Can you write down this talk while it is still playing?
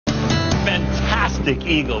fantastic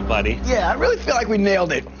eagle, buddy. Yeah, I really feel like we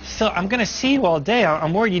nailed it. So I'm going to see you all day.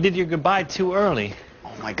 I'm worried you did your goodbye too early.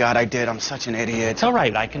 Oh, my God, I did. I'm such an idiot. It's all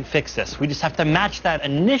right. I can fix this. We just have to match that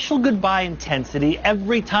initial goodbye intensity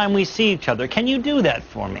every time we see each other. Can you do that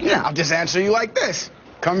for me? Yeah, I'll just answer you like this.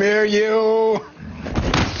 Come here, you.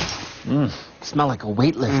 Smell like a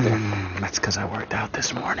weightlifter. That's because I worked out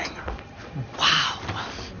this morning. Wow.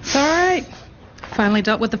 It's all right. Finally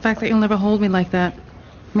dealt with the fact that you'll never hold me like that.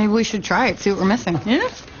 Maybe we should try it, see what we're missing. Yeah?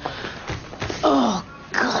 Oh,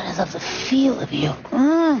 God, I love the feel of you.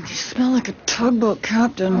 You smell like a tugboat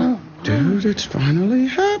captain. Dude, it's finally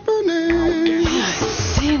happening.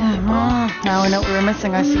 Now we know what we were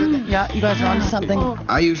missing. I see. Yeah, you guys are onto something.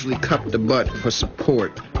 I usually cup the butt for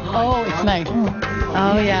support. Oh, it's nice.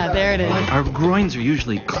 Oh, yeah, there it is. Our groins are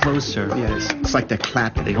usually closer. Yes, it's like they're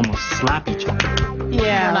clapping. They almost slap each other.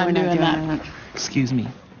 Yeah, we're not doing that. Excuse me.